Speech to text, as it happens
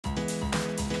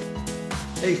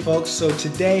Hey folks, so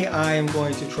today I am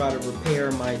going to try to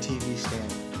repair my TV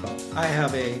stand. I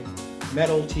have a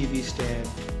metal TV stand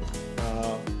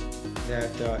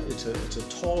it's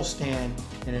a tall stand,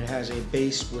 and it has a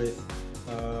base with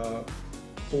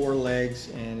 4 legs,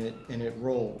 and it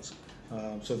rolls.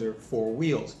 So there are 4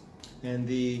 wheels, and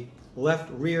the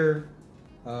left rear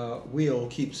wheel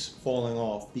keeps falling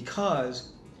off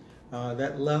because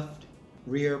that left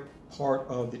rear part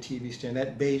of the TV stand,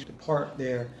 that base part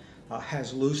there,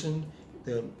 has loosened.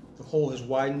 The hole has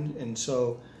widened, and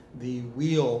so the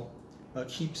wheel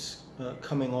keeps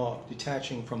coming off,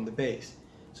 detaching from the base.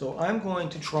 So I'm going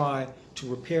to try to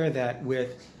repair that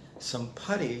with some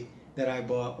putty that I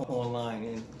bought online,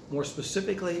 and more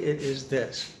specifically it is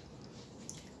this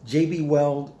JB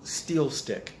Weld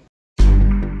SteelStik.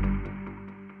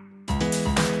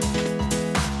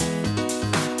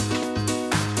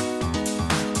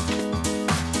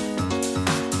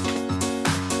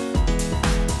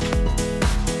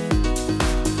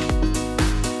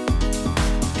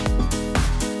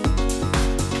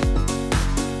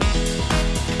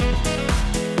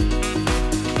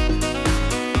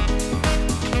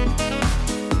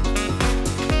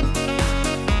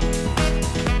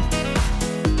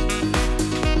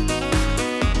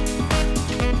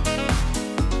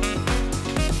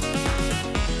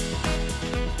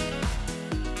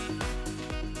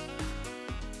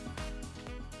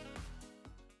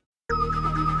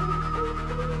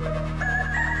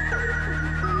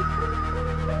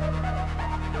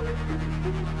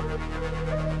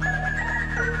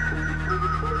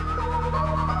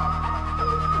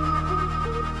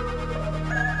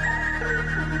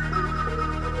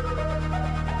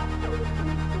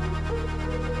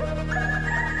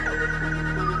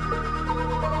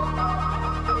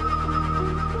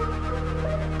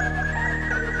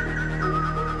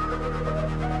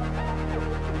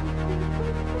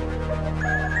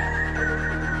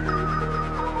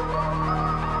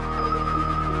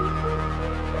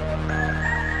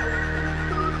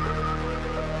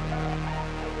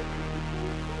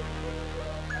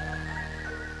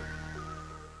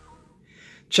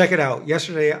 Check it out.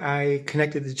 Yesterday I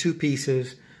connected the 2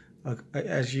 pieces.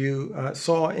 As you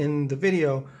saw in the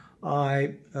video,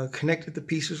 I connected the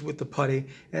pieces with the putty,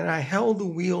 and I held the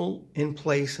wheel in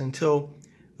place until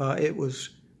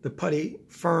the putty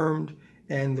firmed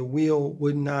and the wheel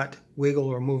would not wiggle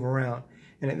or move around.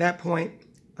 And at that point,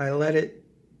 I let it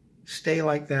stay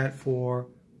like that for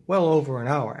well over an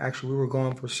hour. Actually, we were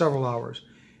gone for several hours.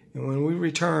 And when we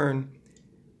returned,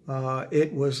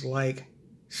 it was like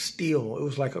steel. It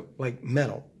was like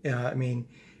metal. I mean,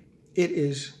 it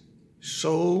is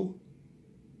so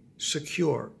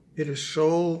secure. It is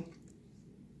so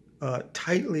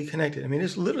tightly connected. I mean,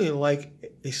 it's literally like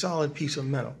a solid piece of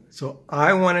metal. So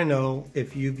I want to know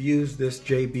if you've used this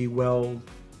JB Weld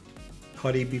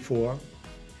putty before.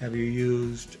 Have you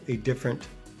used a different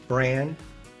brand?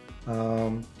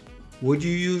 Would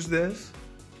you use this?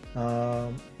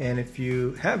 And if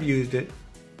you have used it,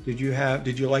 did you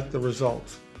like the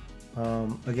results?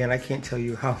 Again, I can't tell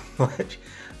you how much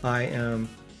I am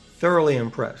thoroughly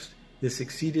impressed. This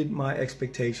exceeded my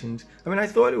expectations. I mean, I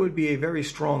thought it would be a very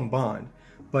strong bond,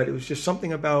 but it was just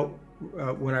something about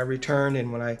when I returned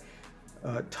and when I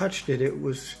touched it, it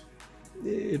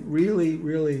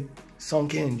really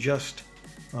sunk in just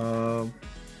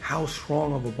how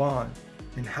strong of a bond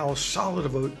and how solid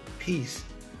of a piece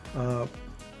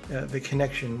the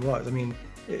connection was. I mean,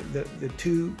 the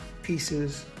 2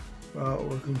 pieces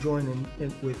were conjoined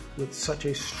with such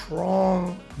a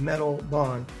strong metal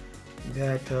bond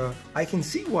that I can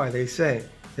see why they say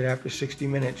that after 60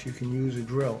 minutes you can use a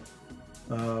drill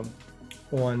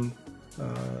on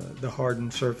the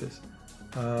hardened surface.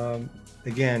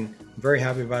 Again, I'm very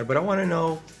happy about it, but I want to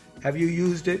know, have you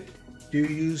used it? Do you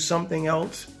use something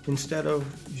else instead of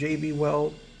JB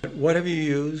Weld? What have you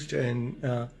used, and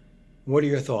what are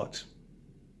your thoughts?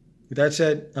 With that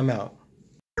said, I'm out.